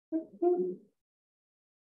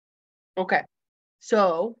Okay.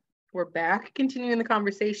 So we're back continuing the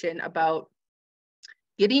conversation about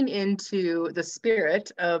getting into the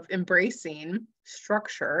spirit of embracing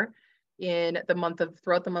structure throughout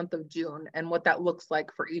the month of June and what that looks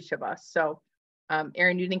like for each of us. So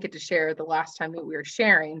Erin, you didn't get to share the last time that we were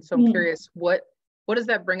sharing. So I'm curious, what does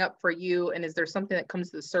that bring up for you? And is there something that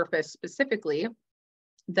comes to the surface specifically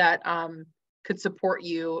that could support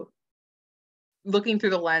you looking through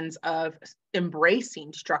the lens of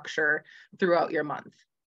embracing structure throughout your month?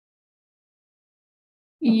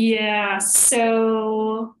 Yeah,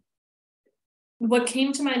 so what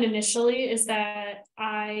came to mind initially is that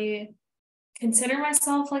I consider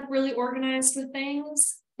myself like really organized with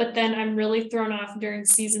things, but then I'm really thrown off during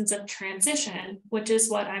seasons of transition, which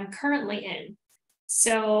is what I'm currently in.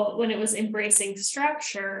 So when it was embracing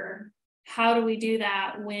structure, how do we do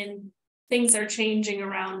that when things are changing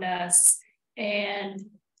around us and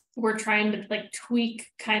we're trying to like tweak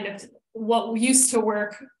kind of what used to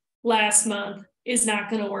work last month is not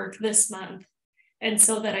going to work this month. And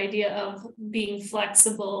so that idea of being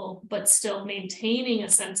flexible, but still maintaining a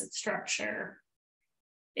sense of structure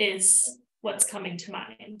is what's coming to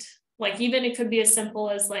mind. Like, even it could be as simple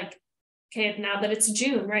as like, okay, now that it's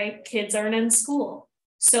June, right? Kids aren't in school.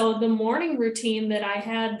 So the morning routine that I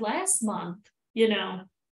had last month,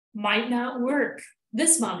 might not work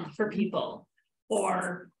this month for people,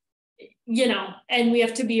 or, and we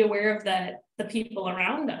have to be aware of that. The people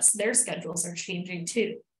around us, their schedules are changing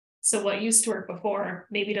too. So what used to work before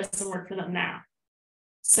maybe doesn't work for them now.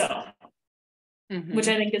 So, which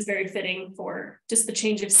I think is very fitting for just the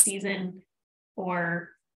change of season, or,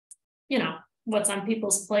 what's on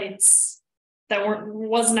people's plates that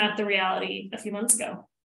was not the reality a few months ago.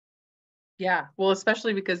 Yeah, well,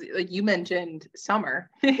 especially because like you mentioned summer,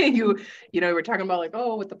 you were talking about like,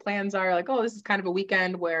 oh, what the plans are, like, oh, this is kind of a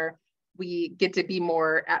weekend where we get to be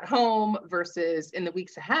more at home, versus in the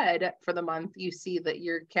weeks ahead for the month, you see that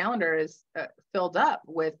your calendar is filled up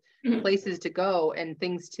with places to go and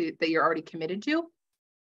things that you're already committed to.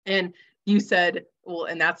 And you said, well,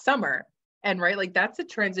 and that's summer. And right, like that's a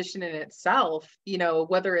transition in itself,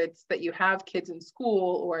 whether it's that you have kids in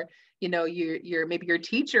school, or, you're maybe your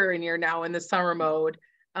teacher and you're now in the summer mode.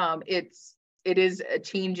 It is a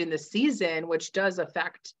change in the season, which does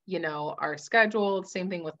affect, our schedule. Same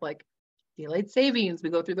thing with like daylight savings. We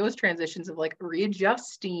go through those transitions of like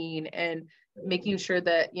readjusting and making sure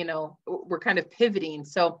that, we're kind of pivoting.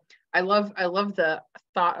 So I love the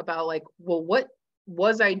thought about like, well, what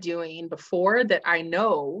was I doing before that I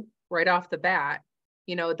know right off the bat,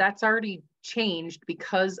 that's already changed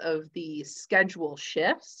because of the schedule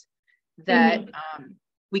shifts that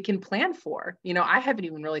we can plan for. I haven't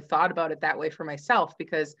even really thought about it that way for myself,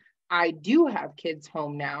 because I do have kids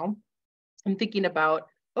home now. I'm thinking about,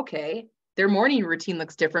 okay, their morning routine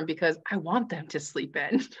looks different because I want them to sleep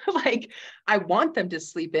in. Like, I want them to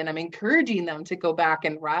sleep in. I'm encouraging them to go back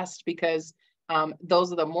and rest, because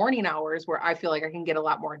those are the morning hours where I feel like I can get a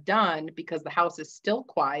lot more done because the house is still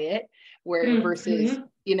quiet. Versus,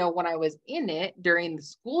 when I was in it during the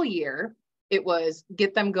school year, it was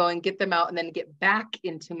get them going, get them out, and then get back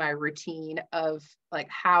into my routine of like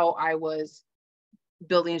how I was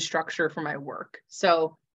building structure for my work.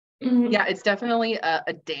 So yeah, it's definitely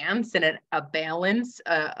a dance and a balance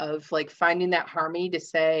of like finding that harmony to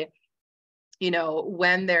say,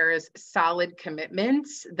 when there's solid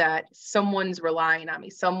commitments that someone's relying on me,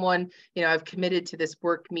 someone, I've committed to this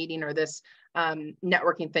work meeting or this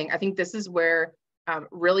networking thing. I think this is where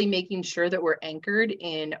really making sure that we're anchored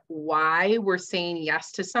in why we're saying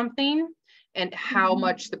yes to something and how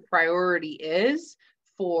much the priority is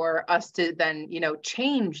for us to then,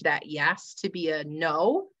 change that yes to be a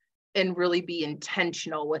no, and really be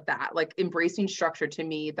intentional with that. Like embracing structure, to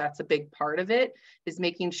me, that's a big part of it, is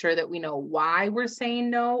making sure that we know why we're saying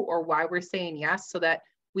no or why we're saying yes, so that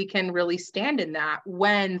we can really stand in that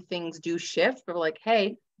when things do shift. We're like,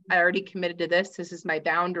 hey, I already committed to this. This is my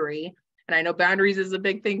boundary. And I know boundaries is a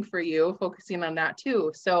big thing for you, focusing on that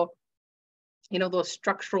too. So, those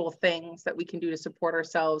structural things that we can do to support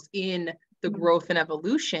ourselves in the growth and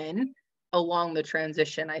evolution along the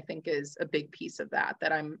transition, I think is a big piece of that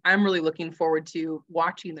I'm really looking forward to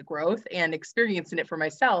watching the growth and experiencing it for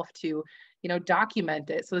myself to, document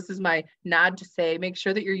it. So this is my nod to say, make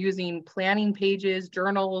sure that you're using planning pages,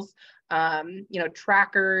 journals,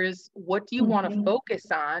 trackers. What do you want to focus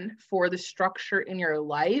on for the structure in your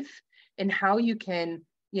life, and how you can,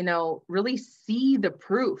 really see the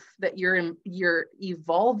proof that you're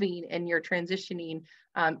evolving and you're transitioning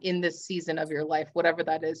in this season of your life, whatever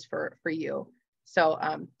that is for you. So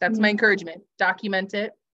that's my encouragement. Document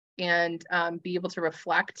it, and be able to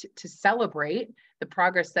reflect, to celebrate the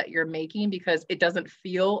progress that you're making, because it doesn't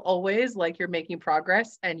feel always like you're making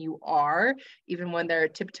progress, and you are, even when there are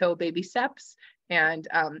tiptoe baby steps, and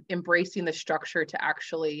embracing the structure to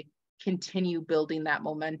actually continue building that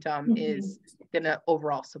momentum is going to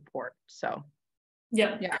overall support. So,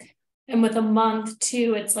 yeah. Yeah. And with a month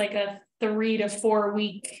too, it's like a 3 to 4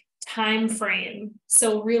 week time frame.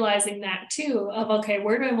 So realizing that too, of okay,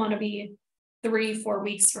 where do I want to be 3-4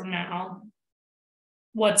 weeks from now?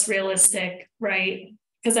 What's realistic, right?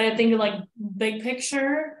 Because I think like big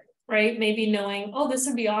picture, right? Maybe knowing, oh, this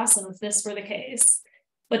would be awesome if this were the case.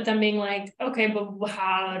 But then being like, okay, but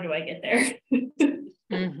how do I get there?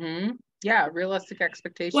 Yeah, realistic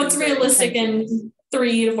expectations. What's realistic in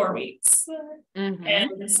 3 to 4 weeks,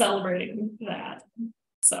 and celebrating that.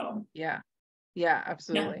 So yeah,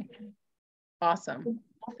 absolutely. Yeah. Awesome.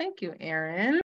 Well, thank you, Erin.